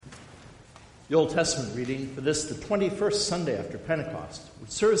The Old Testament reading for this, the 21st Sunday after Pentecost,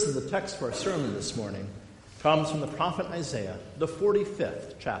 which serves as the text for our sermon this morning, comes from the prophet Isaiah, the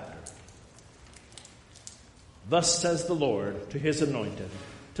 45th chapter. Thus says the Lord to his anointed,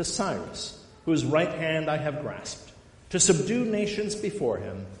 to Cyrus, whose right hand I have grasped, to subdue nations before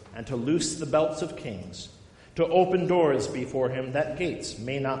him, and to loose the belts of kings, to open doors before him that gates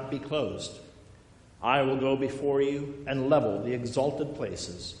may not be closed. I will go before you and level the exalted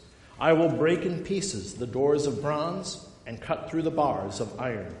places. I will break in pieces the doors of bronze and cut through the bars of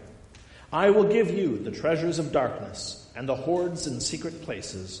iron. I will give you the treasures of darkness and the hoards in secret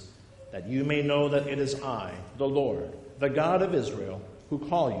places, that you may know that it is I, the Lord, the God of Israel, who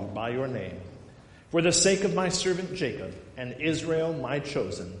call you by your name. For the sake of my servant Jacob and Israel my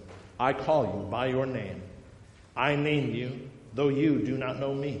chosen, I call you by your name. I name you, though you do not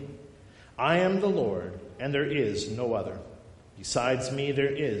know me. I am the Lord, and there is no other. Besides me there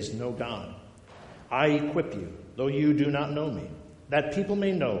is no God. I equip you, though you do not know me, that people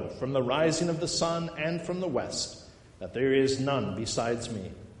may know from the rising of the sun and from the west that there is none besides me.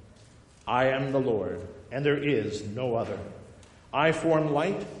 I am the Lord, and there is no other. I form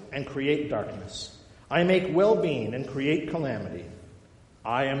light and create darkness. I make well-being and create calamity.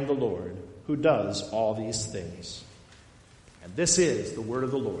 I am the Lord, who does all these things. And this is the word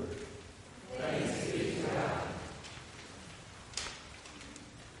of the Lord. Thanks be to God.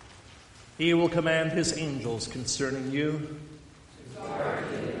 He will command his angels concerning you. To guard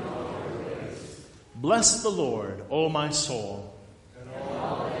you in all your ways. Bless the Lord, O my soul. And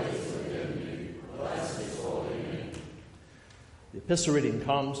all that is within me, bless his holy name. The epistle reading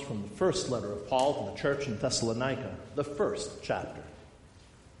comes from the first letter of Paul to the church in Thessalonica, the first chapter.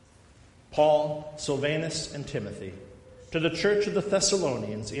 Paul, Silvanus, and Timothy, to the church of the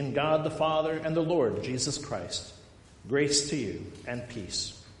Thessalonians in God the Father and the Lord Jesus Christ, grace to you and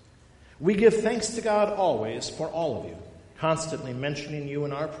peace. We give thanks to God always for all of you, constantly mentioning you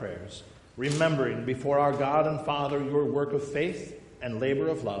in our prayers, remembering before our God and Father your work of faith and labor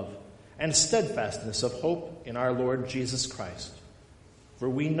of love, and steadfastness of hope in our Lord Jesus Christ. For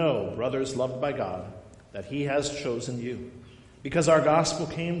we know, brothers loved by God, that he has chosen you, because our gospel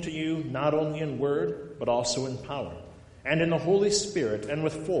came to you not only in word, but also in power, and in the Holy Spirit, and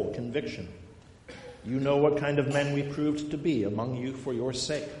with full conviction. You know what kind of men we proved to be among you for your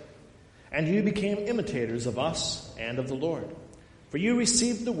sake. And you became imitators of us and of the Lord. For you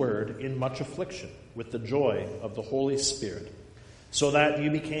received the word in much affliction, with the joy of the Holy Spirit, so that you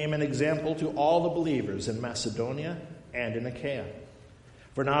became an example to all the believers in Macedonia and in Achaia.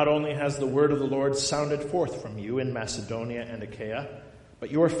 For not only has the word of the Lord sounded forth from you in Macedonia and Achaia,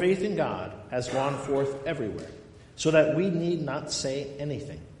 but your faith in God has gone forth everywhere, so that we need not say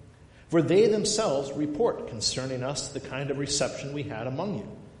anything. For they themselves report concerning us the kind of reception we had among you,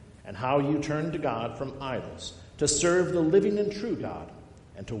 and how you turned to God from idols, to serve the living and true God,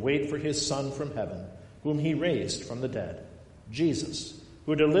 and to wait for his Son from heaven, whom he raised from the dead, Jesus,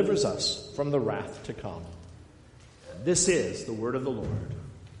 who delivers us from the wrath to come. This is the word of the Lord.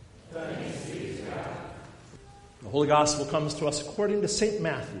 Thanks be to God. The Holy Gospel comes to us according to St.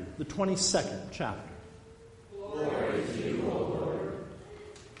 Matthew, the 22nd chapter. Glory to you, O Lord.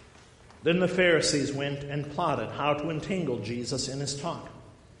 Then the Pharisees went and plotted how to entangle Jesus in his talk.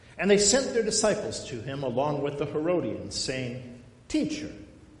 And they sent their disciples to him along with the Herodians, saying, Teacher,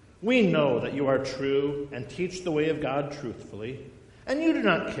 we know that you are true and teach the way of God truthfully, and you do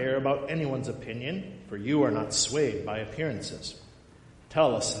not care about anyone's opinion, for you are not swayed by appearances.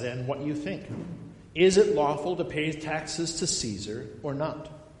 Tell us then what you think. Is it lawful to pay taxes to Caesar or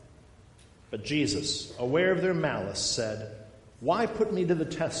not? But Jesus, aware of their malice, said, Why put me to the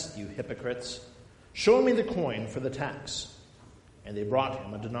test, you hypocrites? Show me the coin for the tax. And they brought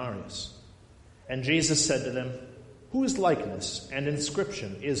him a denarius. And Jesus said to them, Whose likeness and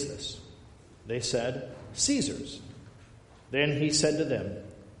inscription is this? They said, Caesar's. Then he said to them,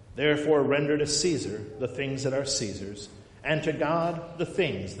 Therefore render to Caesar the things that are Caesar's, and to God the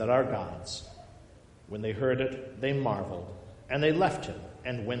things that are God's. When they heard it, they marveled, and they left him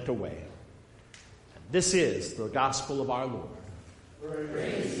and went away. And this is the gospel of our Lord.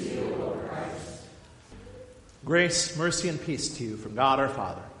 Praise to you, Lord Christ. Grace, mercy, and peace to you from God our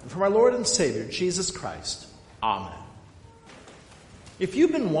Father, and from our Lord and Savior, Jesus Christ. Amen. If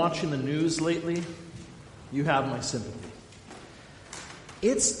you've been watching the news lately, you have my sympathy.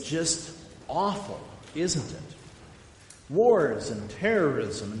 It's just awful, isn't it? Wars and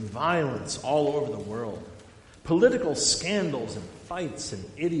terrorism and violence all over the world. Political scandals and fights and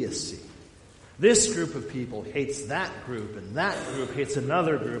idiocy. This group of people hates that group, and that group hates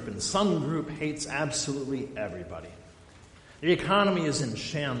another group, and some group hates absolutely everybody. The economy is in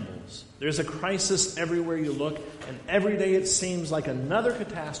shambles. There's a crisis everywhere you look, and every day it seems like another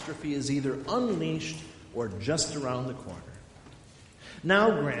catastrophe is either unleashed or just around the corner.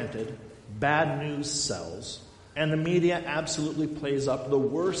 Now, granted, bad news sells, and the media absolutely plays up the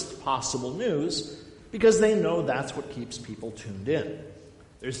worst possible news because they know that's what keeps people tuned in.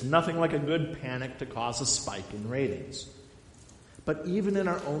 There's nothing like a good panic to cause a spike in ratings. But even in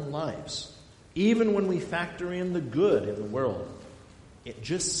our own lives, even when we factor in the good in the world, it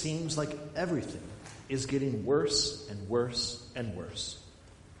just seems like everything is getting worse and worse and worse.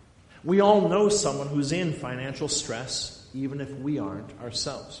 We all know someone who's in financial stress, even if we aren't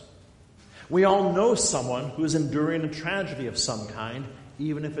ourselves. We all know someone who is enduring a tragedy of some kind,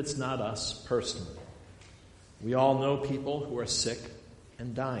 even if it's not us personally. We all know people who are sick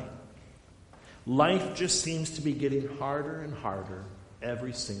and dying. Life just seems to be getting harder and harder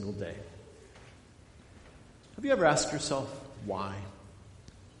every single day. Have you ever asked yourself why?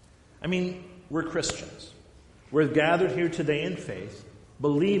 I mean, we're Christians. We're gathered here today in faith,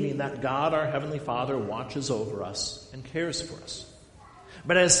 believing that God, our Heavenly Father, watches over us and cares for us.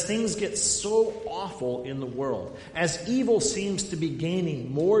 But as things get so awful in the world, as evil seems to be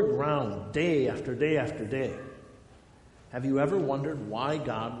gaining more ground day after day after day, have you ever wondered why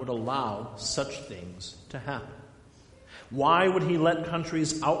God would allow such things to happen? Why would he let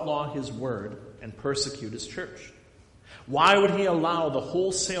countries outlaw his word and persecute his church? Why would he allow the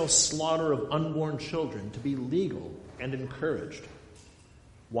wholesale slaughter of unborn children to be legal and encouraged?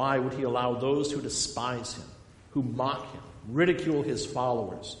 Why would he allow those who despise him, who mock him, ridicule his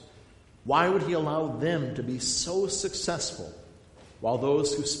followers? Why would he allow them to be so successful while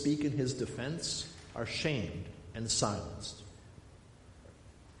those who speak in his defense are shamed and silenced?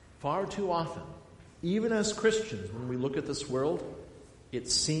 Far too often, even as Christians, when we look at this world, it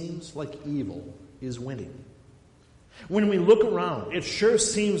seems like evil is winning. When we look around, it sure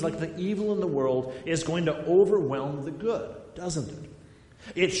seems like the evil in the world is going to overwhelm the good, doesn't it?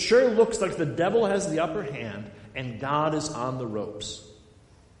 It sure looks like the devil has the upper hand and God is on the ropes.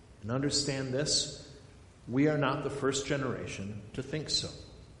 And understand this, we are not the first generation to think so.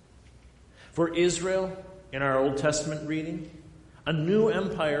 For Israel, in our Old Testament reading, a new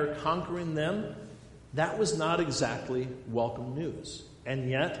empire conquering them, that was not exactly welcome news. And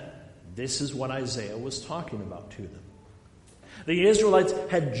yet, this is what Isaiah was talking about to them. The Israelites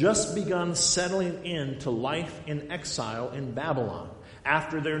had just begun settling into life in exile in Babylon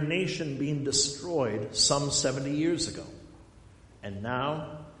after their nation being destroyed some 70 years ago. And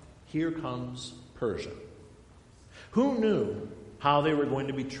now, here comes Persia. Who knew how they were going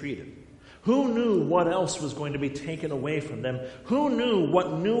to be treated? Who knew what else was going to be taken away from them? Who knew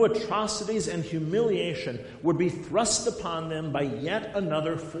what new atrocities and humiliation would be thrust upon them by yet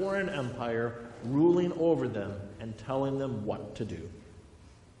another foreign empire ruling over them and telling them what to do?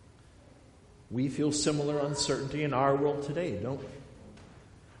 We feel similar uncertainty in our world today, don't we?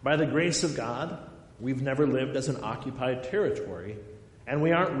 By the grace of God, we've never lived as an occupied territory, and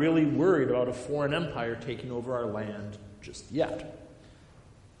we aren't really worried about a foreign empire taking over our land just yet.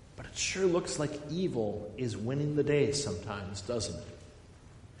 But it sure looks like evil is winning the day sometimes, doesn't it?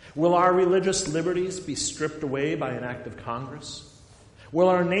 Will our religious liberties be stripped away by an act of Congress? Will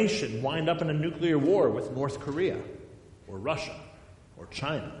our nation wind up in a nuclear war with North Korea, or Russia, or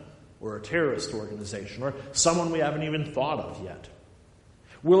China, or a terrorist organization, or someone we haven't even thought of yet?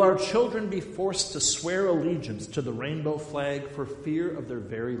 Will our children be forced to swear allegiance to the rainbow flag for fear of their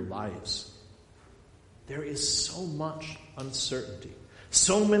very lives? There is so much uncertainty,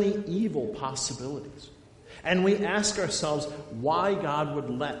 so many evil possibilities. And we ask ourselves why God would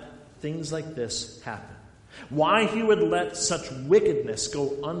let things like this happen. Why he would let such wickedness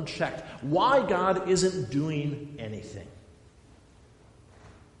go unchecked. Why God isn't doing anything.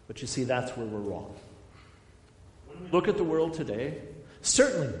 But you see, that's where we're wrong. When we look at the world today,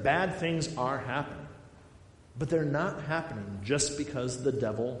 certainly bad things are happening. But they're not happening just because the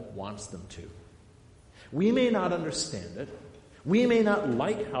devil wants them to. We may not understand it. We may not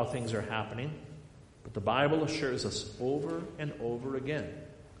like how things are happening. But the Bible assures us over and over again,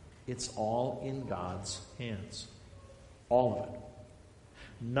 it's all in God's hands. All of it.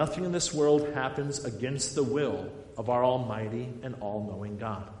 Nothing in this world happens against the will of our almighty and all-knowing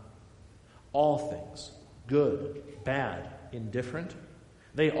God. All things, good, bad, indifferent,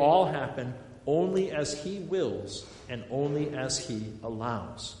 they all happen only as he wills and only as he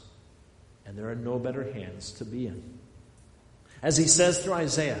allows. And there are no better hands to be in. As he says through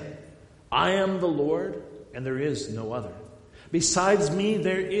Isaiah, I am the Lord, and there is no other. Besides me,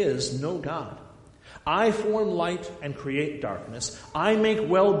 there is no God. I form light and create darkness. I make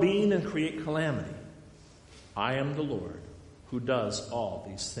well-being and create calamity. I am the Lord. who does all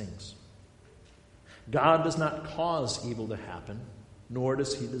these things. God does not cause evil to happen, nor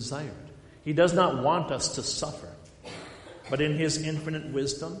does he desire it. He does not want us to suffer. But in his infinite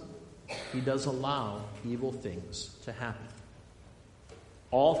wisdom, he does allow evil things to happen.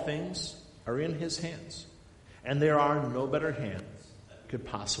 All things are in his hands, and there are no better hands could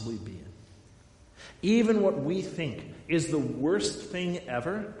possibly be in. Even what we think is the worst thing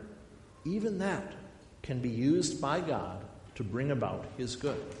ever, even that can be used by God to bring about his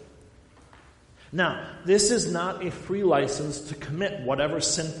good. Now, this is not a free license to commit whatever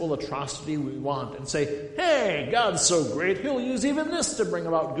sinful atrocity we want and say, hey, God's so great, he'll use even this to bring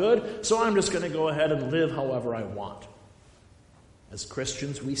about good, so I'm just going to go ahead and live however I want. As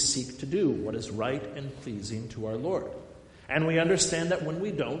Christians, we seek to do what is right and pleasing to our Lord. And we understand that when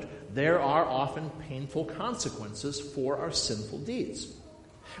we don't, there are often painful consequences for our sinful deeds.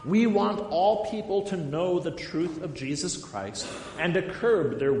 We want all people to know the truth of Jesus Christ and to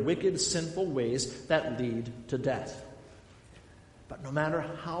curb their wicked, sinful ways that lead to death. But no matter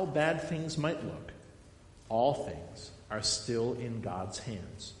how bad things might look, all things are still in God's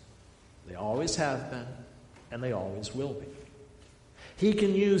hands. They always have been, and they always will be. He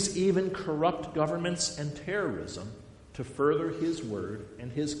can use even corrupt governments and terrorism to further his word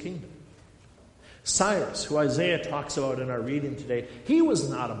and his kingdom. Cyrus, who Isaiah talks about in our reading today, he was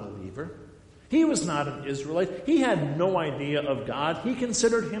not a believer. He was not an Israelite. He had no idea of God. He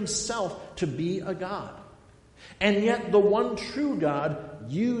considered himself to be a god. And yet the one true God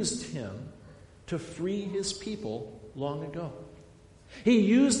used him to free his people long ago. He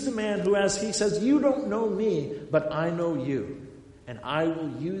used the man who, as he says, you don't know me, but I know you, and I will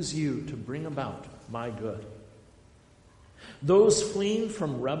use you to bring about my good. Those fleeing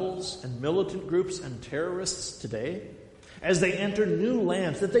from rebels and militant groups and terrorists today, as they enter new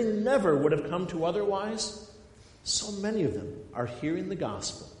lands that they never would have come to otherwise, so many of them are hearing the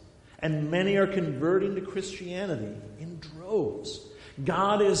gospel, and many are converting to Christianity in droves.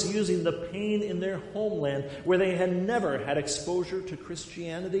 God is using the pain in their homeland, where they had never had exposure to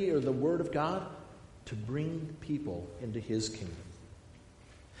Christianity or the Word of God, to bring people into his kingdom.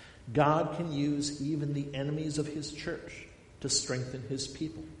 God can use even the enemies of his church to strengthen his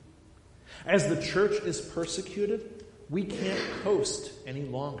people. As the church is persecuted, we can't coast any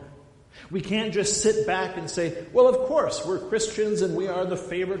longer. We can't just sit back and say, well, of course, we're Christians and we are the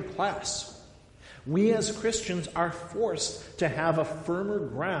favored class. We as Christians are forced to have a firmer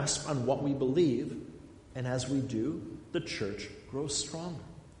grasp on what we believe, and as we do, the church grows stronger.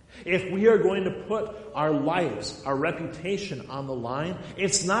 If we are going to put our lives, our reputation on the line,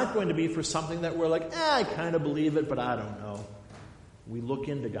 it's not going to be for something that we're like, I kind of believe it, but I don't know. We look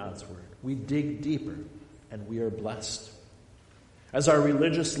into God's word. We dig deeper, and we are blessed. As our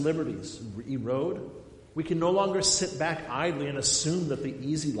religious liberties erode, we can no longer sit back idly and assume that the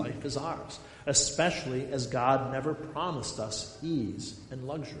easy life is ours, especially as God never promised us ease and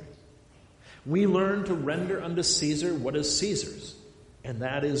luxury. We learn to render unto Caesar what is Caesar's, and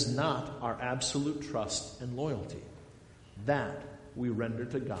that is not our absolute trust and loyalty. That we render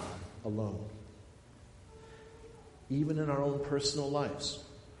to God alone. Even in our own personal lives,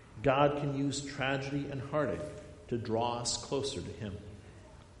 God can use tragedy and heartache to draw us closer to him.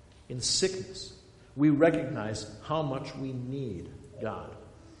 In sickness, we recognize how much we need God.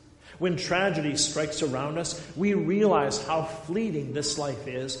 When tragedy strikes around us, we realize how fleeting this life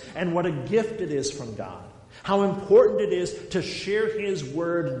is and what a gift it is from God. How important it is to share his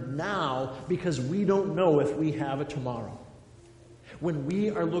word now, because we don't know if we have a tomorrow. When we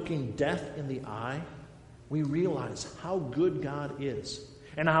are looking death in the eye, we realize how good God is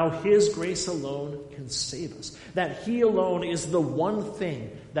and how his grace alone can save us. That he alone is the one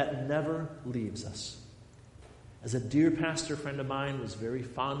thing that never leaves us. As a dear pastor friend of mine was very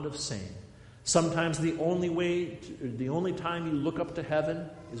fond of saying, sometimes the only time you look up to heaven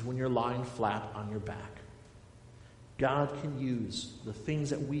is when you're lying flat on your back. God can use the things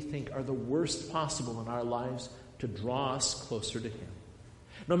that we think are the worst possible in our lives to draw us closer to him.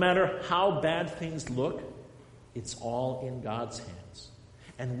 No matter how bad things look, it's all in God's hands.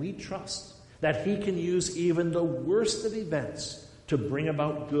 And we trust that he can use even the worst of events to bring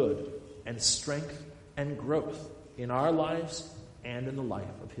about good and strength and growth in our lives and in the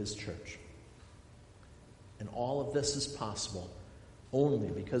life of his church. And all of this is possible only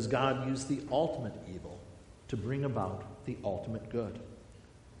because God used the ultimate evil to bring about the ultimate good.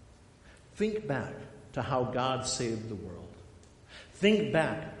 Think back to how God saved the world. Think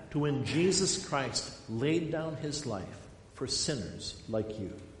back to when Jesus Christ laid down his life for sinners like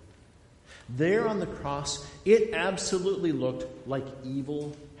you. There on the cross, it absolutely looked like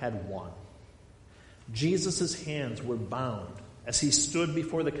evil had won. Jesus' hands were bound as he stood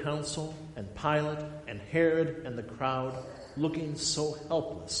before the council and Pilate and Herod and the crowd, looking so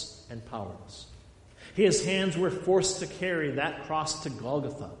helpless and powerless. His hands were forced to carry that cross to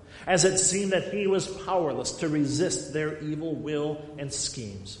Golgotha, as it seemed that he was powerless to resist their evil will and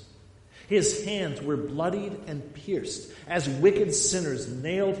schemes. His hands were bloodied and pierced as wicked sinners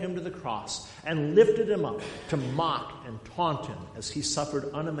nailed him to the cross and lifted him up to mock and taunt him as he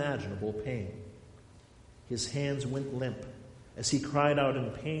suffered unimaginable pain. His hands went limp as he cried out in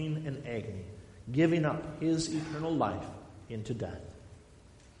pain and agony, giving up his eternal life into death.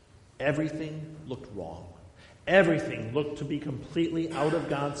 Everything looked wrong. Everything looked to be completely out of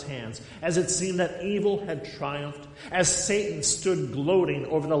God's hands, as it seemed that evil had triumphed, as Satan stood gloating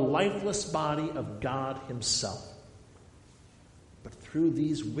over the lifeless body of God himself. But through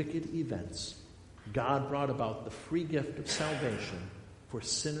these wicked events, God brought about the free gift of salvation for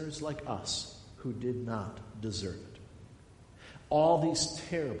sinners like us who did not deserve it. All these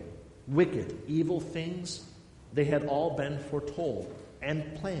terrible, wicked, evil things, they had all been foretold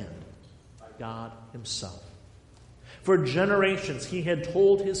and planned by God himself. For generations he had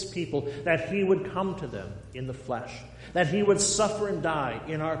told his people that he would come to them in the flesh, that he would suffer and die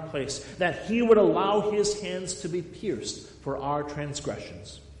in our place, that he would allow his hands to be pierced for our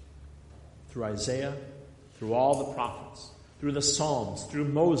transgressions. Through Isaiah, through all the prophets, through the Psalms, through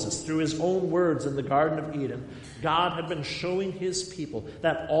Moses, through his own words in the Garden of Eden, God had been showing his people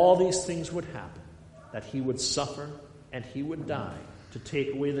that all these things would happen, that he would suffer and he would die to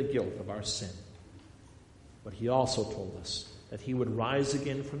take away the guilt of our sin. But he also told us that he would rise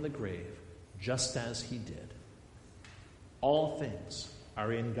again from the grave, just as he did. All things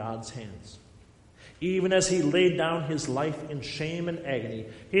are in God's hands. Even as he laid down his life in shame and agony,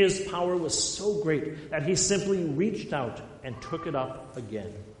 his power was so great that he simply reached out and took it up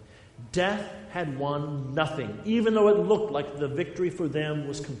again. Death had won nothing, even though it looked like the victory for them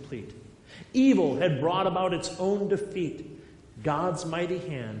was complete. Evil had brought about its own defeat. God's mighty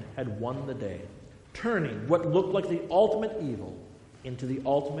hand had won the day, turning what looked like the ultimate evil into the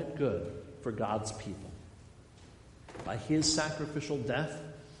ultimate good for God's people. By his sacrificial death,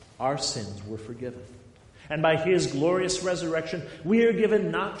 our sins were forgiven. And by his glorious resurrection, we are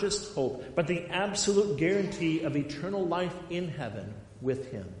given not just hope, but the absolute guarantee of eternal life in heaven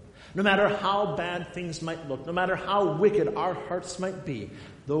with him. No matter how bad things might look, no matter how wicked our hearts might be,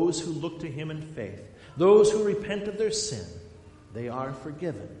 those who look to him in faith, those who repent of their sin, they are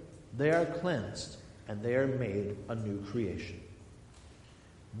forgiven, they are cleansed, and they are made a new creation.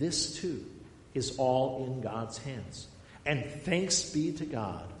 This, too, is all in God's hands. And thanks be to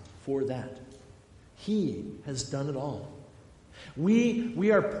God for that. He has done it all.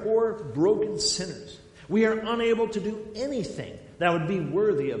 We are poor, broken sinners. We are unable to do anything that would be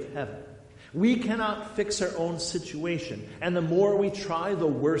worthy of heaven. We cannot fix our own situation, and the more we try, the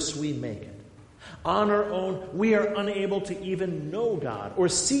worse we make it. On our own, we are unable to even know God or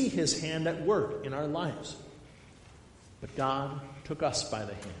see his hand at work in our lives. But God took us by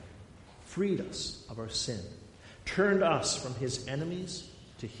the hand, freed us of our sin, turned us from his enemies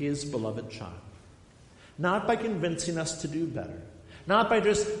to his beloved child. Not by convincing us to do better, not by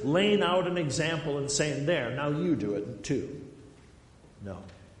just laying out an example and saying, there, now you do it too. No.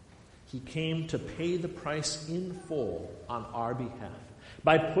 He came to pay the price in full on our behalf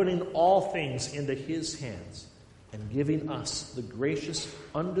by putting all things into his hands and giving us the gracious,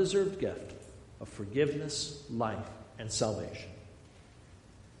 undeserved gift of forgiveness, life, and salvation.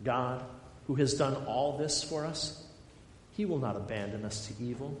 God, who has done all this for us, he will not abandon us to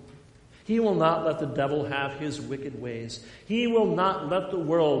evil. He will not let the devil have his wicked ways. He will not let the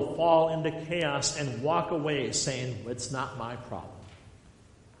world fall into chaos and walk away saying, it's not my problem.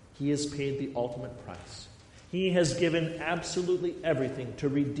 He has paid the ultimate price. He has given absolutely everything to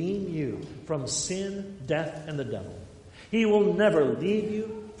redeem you from sin, death, and the devil. He will never leave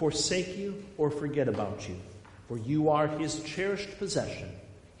you, forsake you, or forget about you, for you are his cherished possession,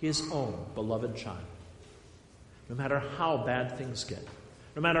 his own beloved child. No matter how bad things get,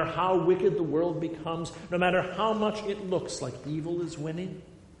 no matter how wicked the world becomes, no matter how much it looks like evil is winning,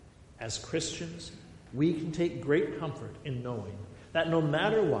 as Christians, we can take great comfort in knowing that no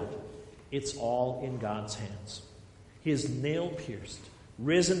matter what, it's all in God's hands. His nail-pierced,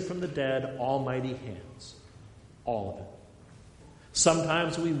 risen from the dead, almighty hands. All of it.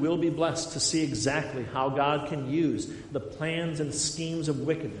 Sometimes we will be blessed to see exactly how God can use the plans and schemes of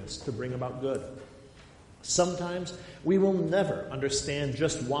wickedness to bring about good. Sometimes we will never understand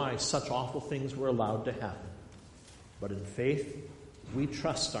just why such awful things were allowed to happen. But in faith, we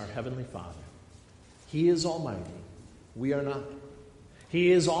trust our Heavenly Father. He is almighty. We are not.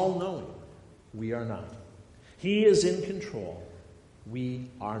 He is all-knowing. We are not. He is in control. We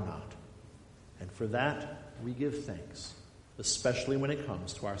are not. And for that, we give thanks, especially when it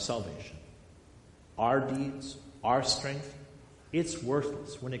comes to our salvation. Our deeds, our strength, it's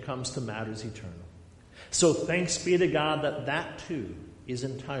worthless when it comes to matters eternal. So thanks be to God that too is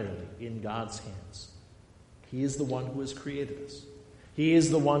entirely in God's hands. He is the one who has created us. He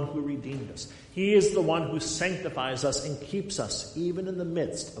is the one who redeemed us. He is the one who sanctifies us and keeps us even in the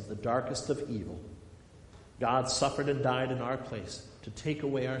midst of the darkest of evil. God suffered and died in our place to take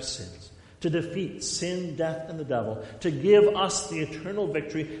away our sins, to defeat sin, death, and the devil, to give us the eternal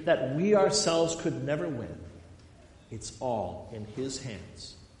victory that we ourselves could never win. It's all in his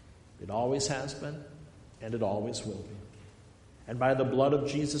hands. It always has been, and it always will be. And by the blood of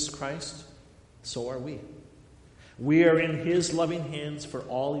Jesus Christ, so are we. We are in his loving hands for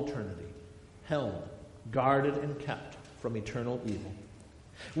all eternity, held, guarded, and kept from eternal evil.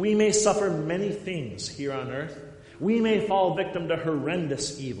 We may suffer many things here on earth. We may fall victim to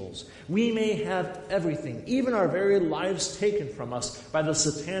horrendous evils. We may have everything, even our very lives, taken from us by the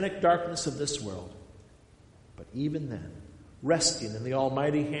satanic darkness of this world. But even then, resting in the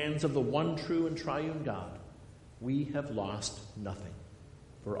almighty hands of the one true and triune God, we have lost nothing,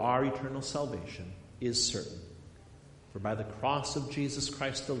 for our eternal salvation is certain. For by the cross of Jesus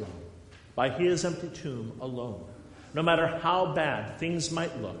Christ alone, by his empty tomb alone, no matter how bad things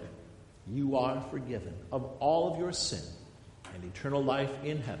might look, you are forgiven of all of your sin, and eternal life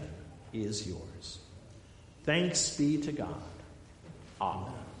in heaven is yours. Thanks be to God.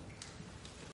 Amen.